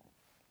says,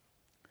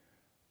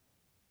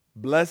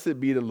 "Blessed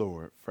be the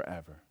Lord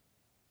forever."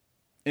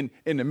 In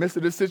the midst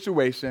of this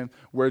situation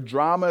where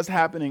drama is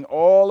happening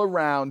all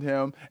around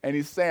him, and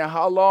he's saying,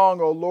 "How long,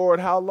 O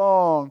Lord, how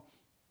long?"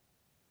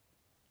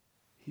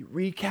 He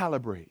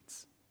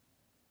recalibrates.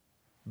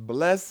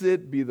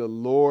 Blessed be the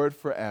Lord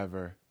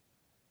forever.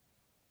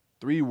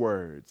 3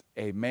 words,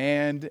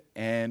 amen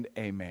and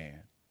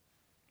amen.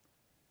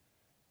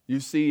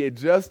 You see, it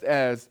just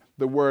as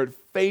the word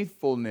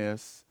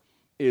faithfulness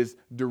is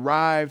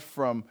derived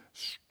from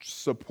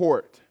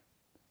support,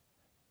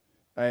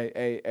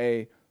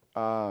 a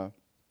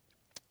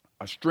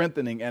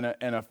strengthening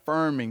and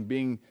affirming,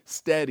 being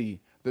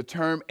steady. The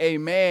term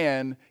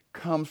amen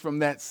comes from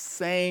that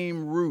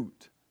same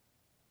root.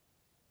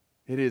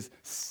 It is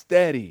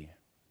steady.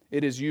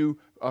 It is you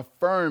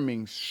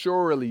affirming,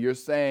 surely you're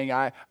saying,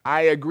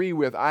 I agree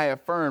with, I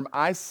affirm,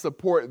 I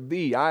support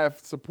thee, I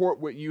support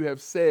what you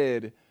have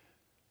said.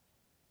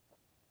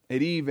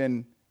 It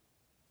even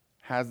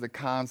has the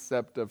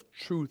concept of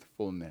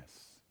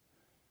truthfulness.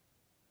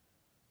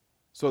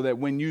 So that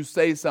when you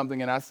say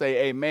something and I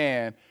say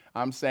amen,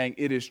 I'm saying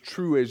it is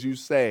true as you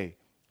say.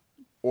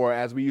 Or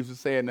as we used to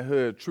say in the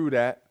hood, true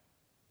that.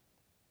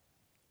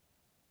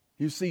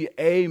 You see,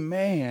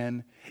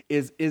 amen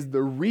is the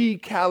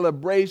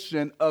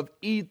recalibration of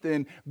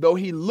Ethan. Though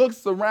he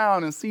looks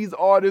around and sees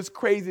all this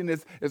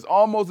craziness, it's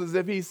almost as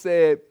if he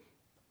said,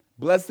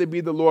 "Blessed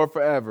be the Lord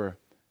forever,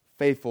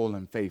 faithful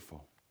and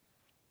faithful.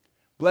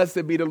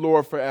 Blessed be the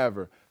Lord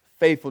forever,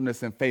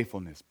 faithfulness and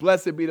faithfulness.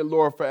 Blessed be the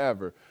Lord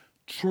forever,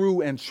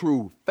 true and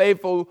true,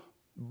 faithful.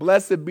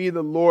 Blessed be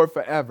the Lord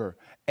forever.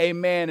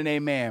 Amen and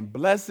amen.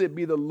 Blessed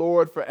be the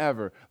Lord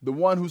forever, the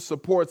one who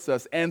supports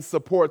us and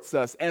supports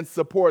us and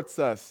supports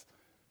us."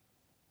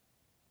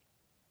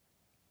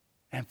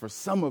 And for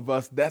some of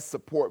us, that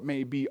support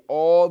may be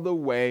all the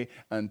way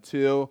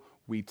until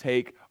we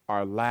take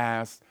our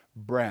last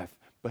breath,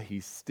 but he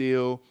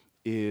still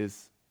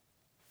is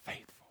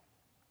faithful.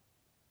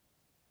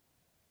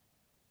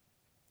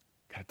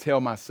 I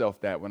tell myself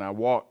that when I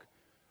walk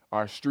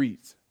our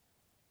streets,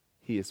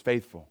 he is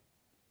faithful.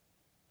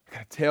 I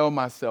gotta tell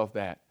myself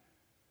that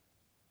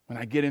when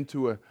I get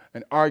into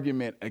an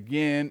argument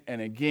again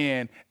and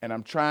again, and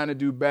I'm trying to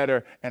do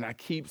better, and I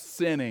keep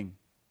sinning,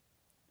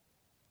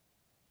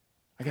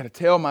 I gotta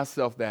tell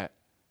myself that.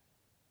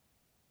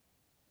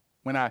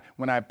 When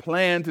I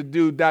plan to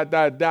do ...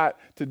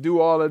 to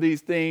do all of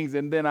these things,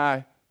 and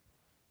then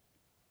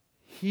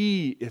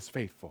he is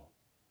faithful.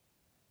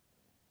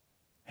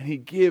 And he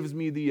gives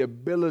me the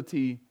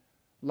ability,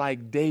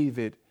 like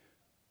David,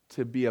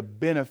 to be a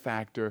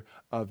benefactor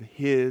of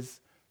his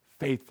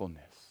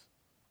faithfulness.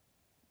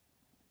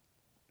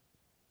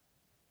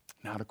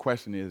 Now the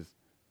question is,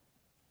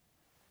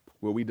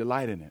 will we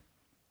delight in it?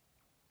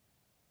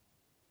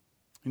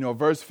 You know,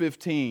 verse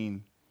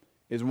 15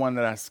 is one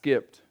that I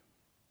skipped.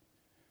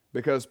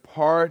 Because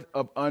part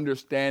of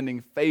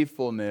understanding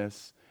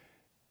faithfulness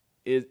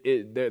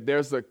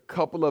there's a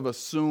couple of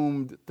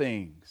assumed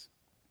things.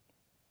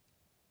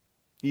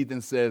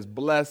 Ethan says,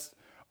 blessed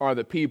are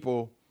the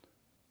people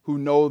who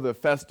know the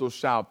festal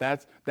shout.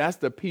 That's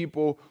the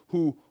people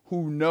who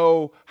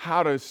know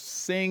how to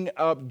sing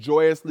up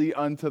joyously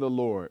unto the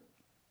Lord,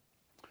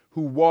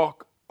 who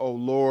walk, O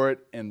Lord,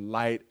 in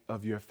light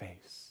of your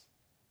face.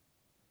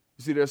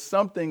 You see, there's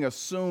something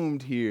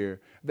assumed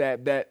here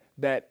that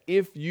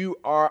if you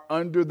are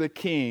under the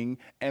king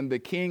and the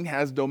king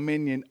has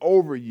dominion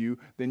over you,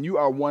 then you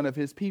are one of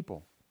his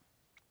people.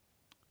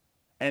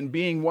 And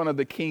being one of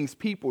the king's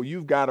people,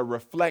 you've got to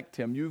reflect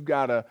him. You've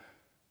got to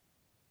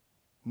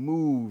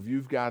move.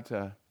 You've got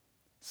to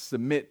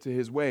submit to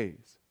his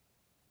ways.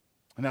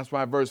 And that's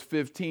why verse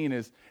 15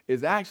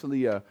 is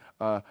actually a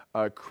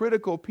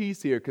critical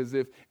piece here, because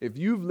if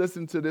you've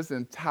listened to this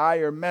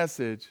entire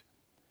message,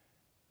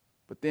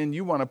 but then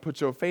you want to put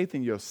your faith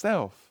in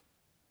yourself,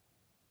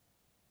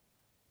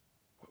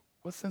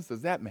 what sense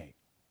does that make?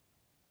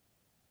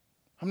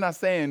 I'm not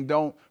saying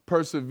don't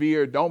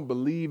persevere, don't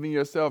believe in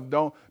yourself,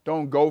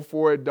 don't go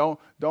for it, don't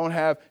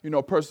have,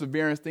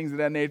 perseverance, things of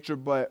that nature,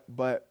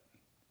 but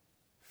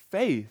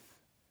faith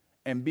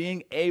and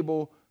being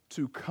able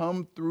to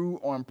come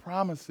through on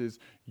promises,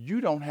 you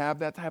don't have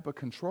that type of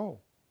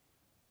control.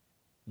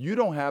 You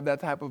don't have that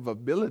type of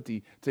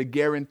ability to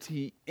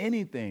guarantee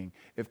anything.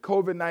 If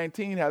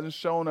COVID-19 hasn't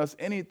shown us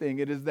anything,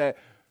 it is that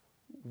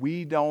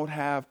we don't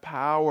have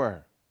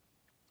power.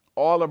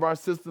 All of our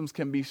systems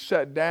can be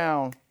shut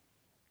down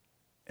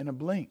in a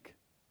blink.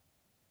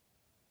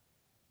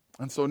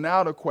 And so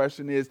now the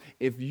question is,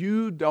 if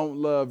you don't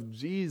love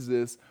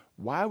Jesus,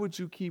 why would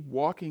you keep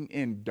walking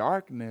in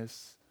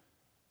darkness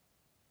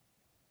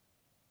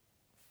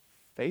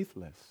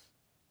faithless?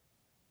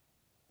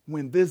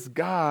 When this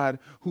God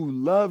who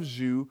loves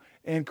you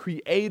and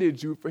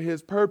created you for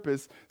his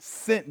purpose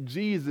sent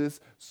Jesus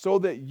so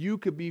that you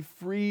could be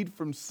freed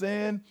from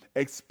sin,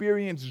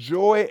 experience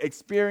joy,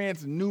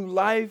 experience new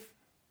life,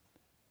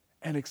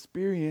 and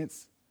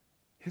experience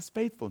his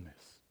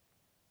faithfulness.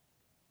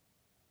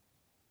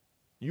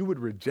 You would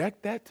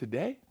reject that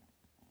today?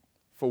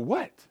 For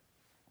what?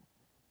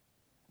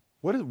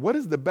 What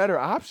is the better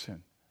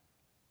option?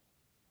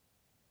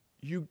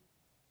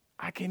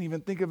 I can't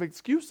even think of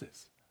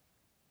excuses.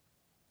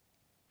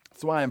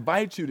 So I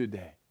invite you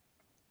today,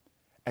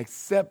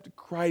 accept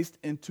Christ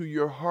into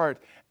your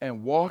heart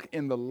and walk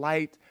in the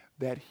light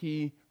that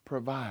he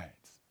provides.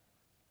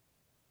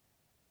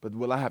 But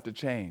will I have to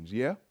change?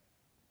 Yeah.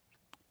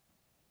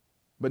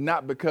 But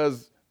not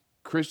because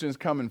Christians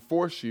come and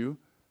force you,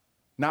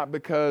 not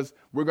because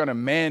we're going to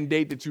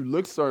mandate that you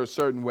look a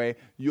certain way.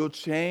 You'll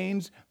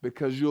change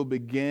because you'll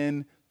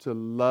begin to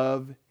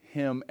love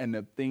him and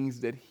the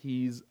things that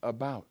he's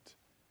about.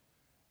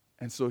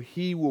 And so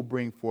he will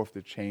bring forth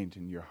the change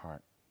in your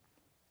heart,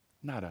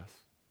 not us.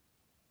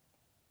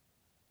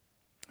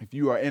 If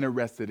you are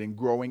interested in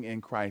growing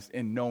in Christ,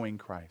 in knowing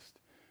Christ,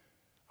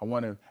 I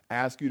want to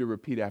ask you to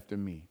repeat after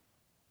me.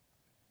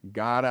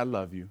 God, I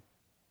love you.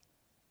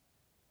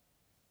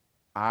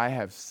 I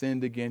have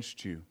sinned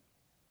against you.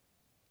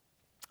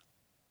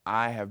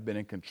 I have been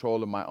in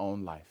control of my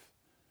own life.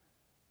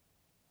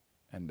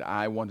 And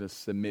I want to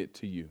submit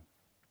to you.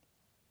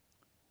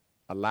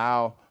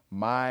 Allow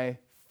my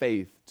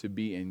faith to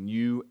be in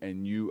you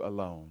and you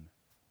alone.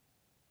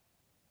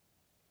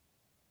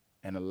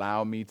 And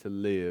allow me to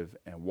live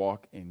and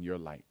walk in your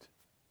light.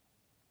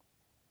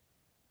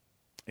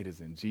 It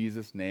is in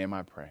Jesus' name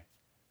I pray.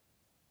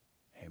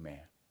 Amen.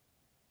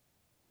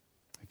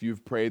 If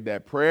you've prayed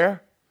that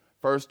prayer,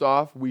 first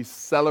off, we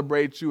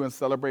celebrate you and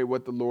celebrate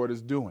what the Lord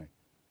is doing.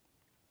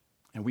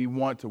 And we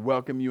want to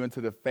welcome you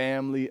into the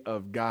family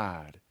of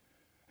God.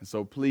 And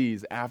so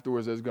please,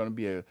 afterwards, there's going to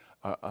be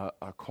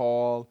a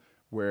call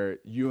where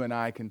you and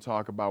I can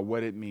talk about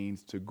what it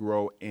means to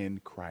grow in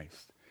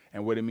Christ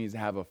and what it means to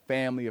have a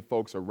family of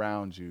folks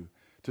around you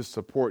to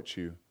support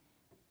you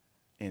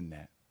in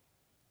that.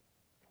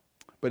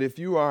 But if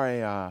you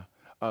are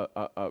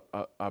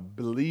a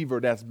believer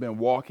that's been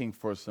walking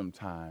for some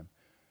time,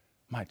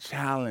 my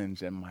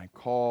challenge and my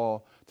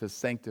call to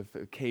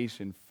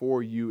sanctification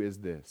for you is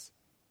this.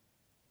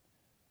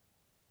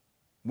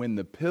 When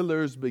the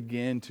pillars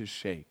begin to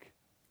shake,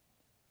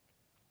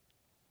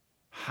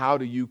 how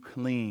do you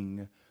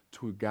cling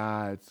to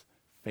God's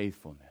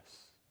faithfulness?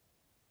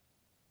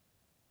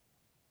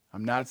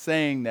 I'm not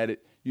saying that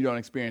you don't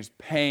experience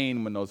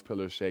pain when those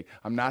pillars shake.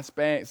 I'm not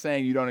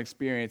saying you don't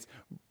experience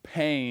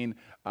pain.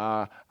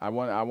 I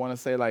want to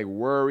say like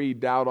worry,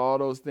 doubt, all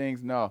those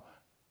things. No,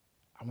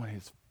 I want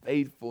his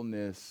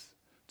faithfulness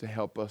to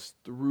help us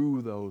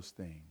through those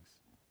things.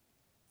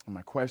 And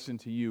my question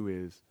to you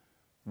is,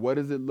 what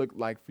does it look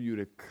like for you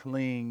to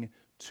cling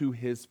to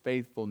his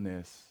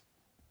faithfulness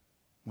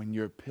when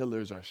your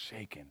pillars are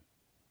shaken?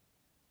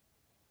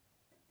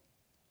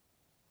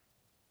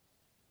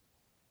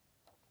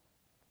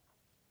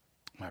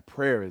 My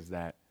prayer is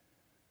that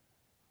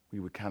we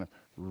would kind of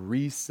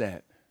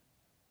reset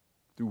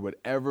through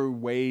whatever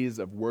ways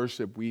of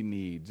worship we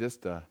need,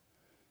 just to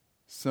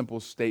simple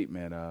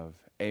statement of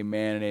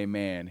amen and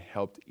amen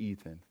helped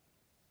Ethan.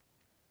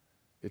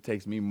 It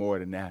takes me more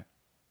than that.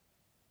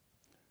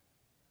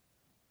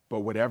 But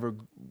whatever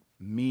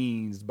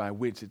means by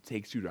which it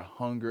takes you to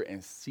hunger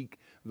and seek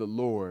the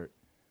Lord,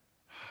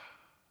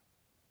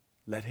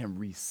 let him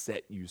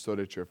reset you so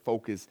that your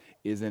focus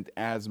isn't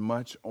as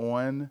much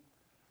on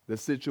the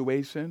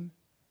situation,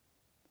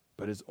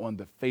 but is on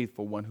the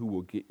faithful one who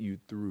will get you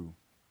through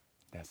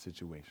that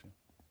situation.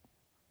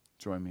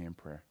 Join me in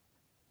prayer.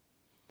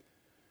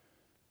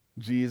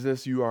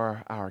 Jesus, you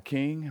are our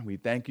King. We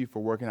thank you for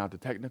working out the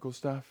technical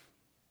stuff.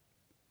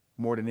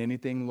 More than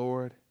anything,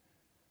 Lord,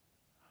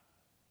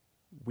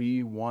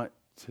 we want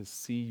to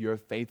see your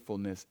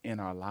faithfulness in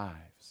our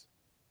lives.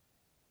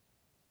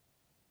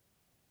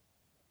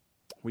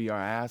 We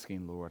are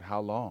asking, Lord,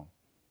 how long?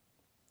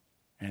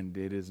 And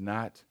it is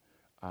not,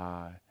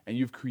 and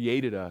you've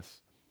created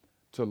us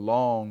to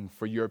long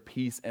for your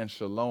peace and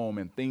shalom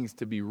and things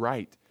to be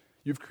right.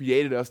 You've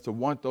created us to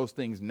want those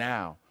things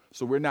now,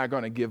 so we're not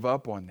going to give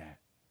up on that.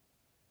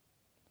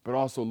 But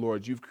also,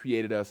 Lord, you've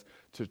created us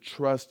to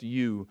trust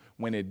you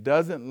when it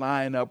doesn't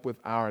line up with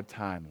our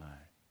timeline.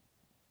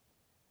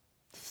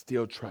 To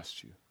still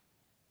trust you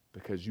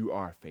because you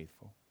are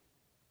faithful.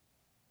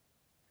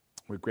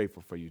 We're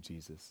grateful for you,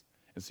 Jesus.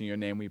 It's in your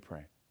name we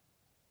pray.